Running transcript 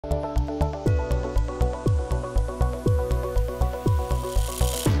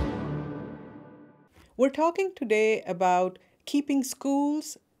We're talking today about keeping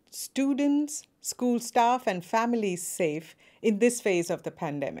schools, students, school staff, and families safe in this phase of the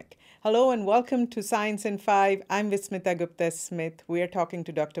pandemic. Hello and welcome to Science in 5. I'm Vismita Gupta-Smith. We are talking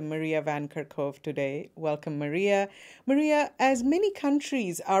to Dr. Maria Van Kerkhove today. Welcome, Maria. Maria, as many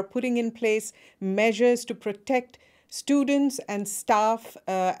countries are putting in place measures to protect students and staff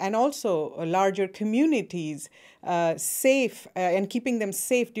and also larger communities safe and keeping them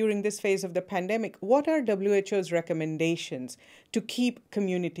safe during this phase of the pandemic, what are WHO's recommendations to keep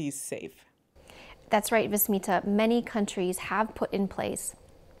communities safe? That's right, Vismita. Many countries have put in place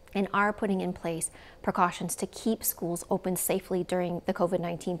and are putting in place precautions to keep schools open safely during the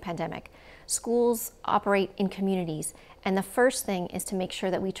COVID-19 pandemic. Schools operate in communities, and the first thing is to make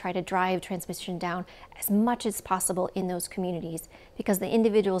sure that we try to drive transmission down as much as possible in those communities, because the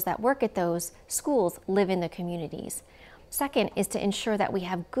individuals that work at those schools live in the communities. Second is to ensure that we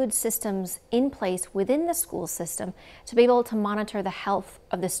have good systems in place within the school system to be able to monitor the health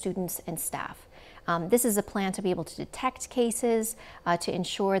of the students and staff. This is a plan to be able to detect cases, to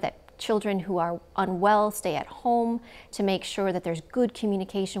ensure that children who are unwell stay at home, to make sure that there's good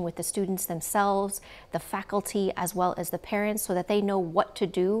communication with the students themselves, the faculty, as well as the parents, so that they know what to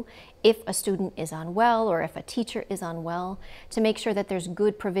do if a student is unwell or if a teacher is unwell, to make sure that there's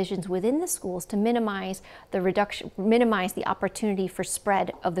good provisions within the schools to minimize the opportunity for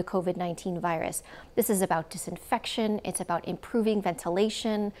spread of the COVID-19 virus. This is about disinfection, it's about improving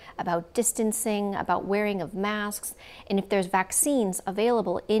ventilation, about distancing, about wearing of masks, and if there's vaccines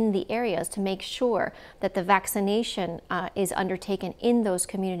available in the areas, to make sure that the vaccination is undertaken in those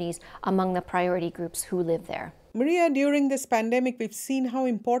communities among the priority groups who live there. Maria, during this pandemic, we've seen how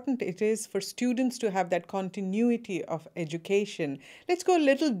important it is for students to have that continuity of education. Let's go a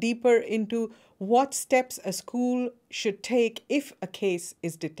little deeper into what steps a school should take if a case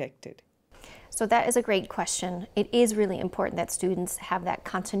is detected. So that is a great question. It is really important that students have that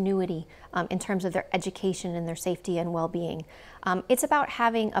continuity in terms of their education and their safety and well-being. It's about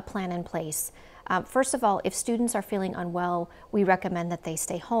having a plan in place. First of all, if students are feeling unwell, we recommend that they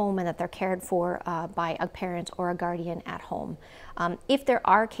stay home and that they're cared for by a parent or a guardian at home. If there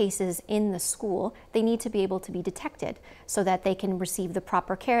are cases in the school, they need to be able to be detected so that they can receive the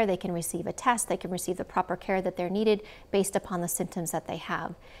proper care, they can receive a test, they can receive the proper care that they're needed based upon the symptoms that they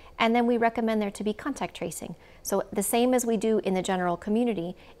have. And then we recommend there to be contact tracing. So the same as we do in the general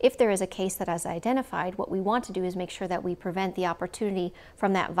community, if there is a case that is identified, what we want to do is make sure that we prevent the opportunity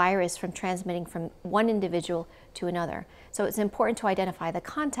from that virus from transmitting from one individual to another. So it's important to identify the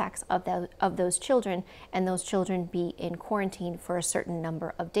contacts of those children, and those children be in quarantine for a certain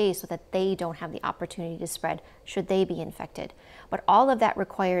number of days so that they don't have the opportunity to spread should they be infected. But all of that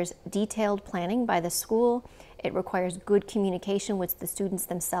requires detailed planning by the school. It requires good communication with the students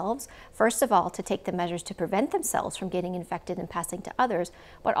themselves, first of all, to take the measures to prevent themselves from getting infected and passing to others,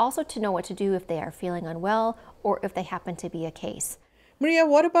 but also to know what to do if they are feeling unwell or if they happen to be a case. Maria,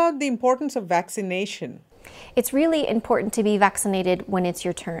 what about the importance of vaccination? It's really important to be vaccinated when it's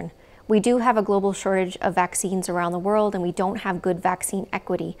your turn. We do have a global shortage of vaccines around the world, and we don't have good vaccine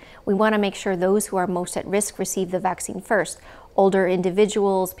equity. We want to make sure those who are most at risk receive the vaccine first. Older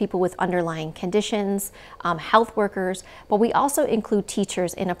individuals, people with underlying conditions, health workers, but we also include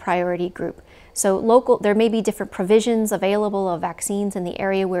teachers in a priority group. So there may be different provisions available of vaccines in the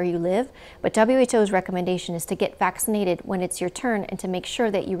area where you live, but WHO's recommendation is to get vaccinated when it's your turn and to make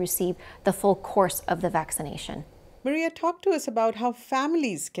sure that you receive the full course of the vaccination. Maria, talk to us about how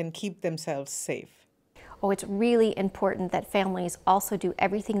families can keep themselves safe. Oh, it's really important that families also do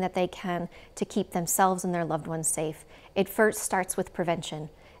everything that they can to keep themselves and their loved ones safe. It first starts with prevention.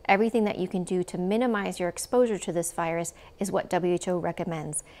 Everything that you can do to minimize your exposure to this virus is what WHO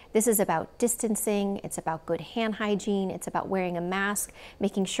recommends. This is about distancing, it's about good hand hygiene, it's about wearing a mask,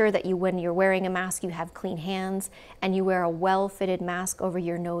 making sure that when you're wearing a mask you have clean hands and you wear a well-fitted mask over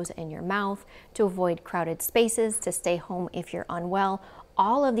your nose and your mouth to avoid crowded spaces, to stay home if you're unwell.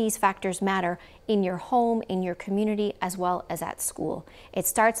 All of these factors matter in your home, in your community, as well as at school. It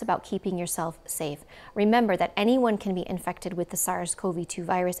starts about keeping yourself safe. Remember that anyone can be infected with the SARS-CoV-2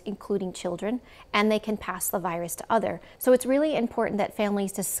 virus, including children, and they can pass the virus to others. So it's really important that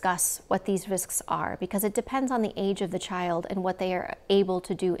families discuss what these risks are, because it depends on the age of the child and what they are able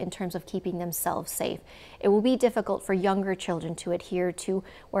to do in terms of keeping themselves safe. It will be difficult for younger children to adhere to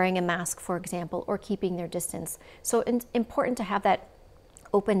wearing a mask, for example, or keeping their distance. So it's important to have that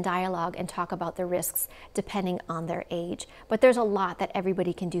open dialogue and talk about the risks depending on their age. But there's a lot that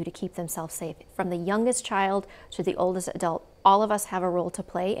everybody can do to keep themselves safe. From the youngest child to the oldest adult, all of us have a role to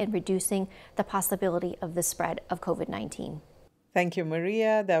play in reducing the possibility of the spread of COVID-19. Thank you,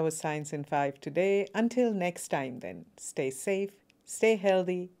 Maria. That was Science in 5 today. Until next time, then, stay safe, stay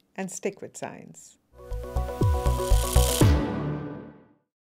healthy, and stick with science.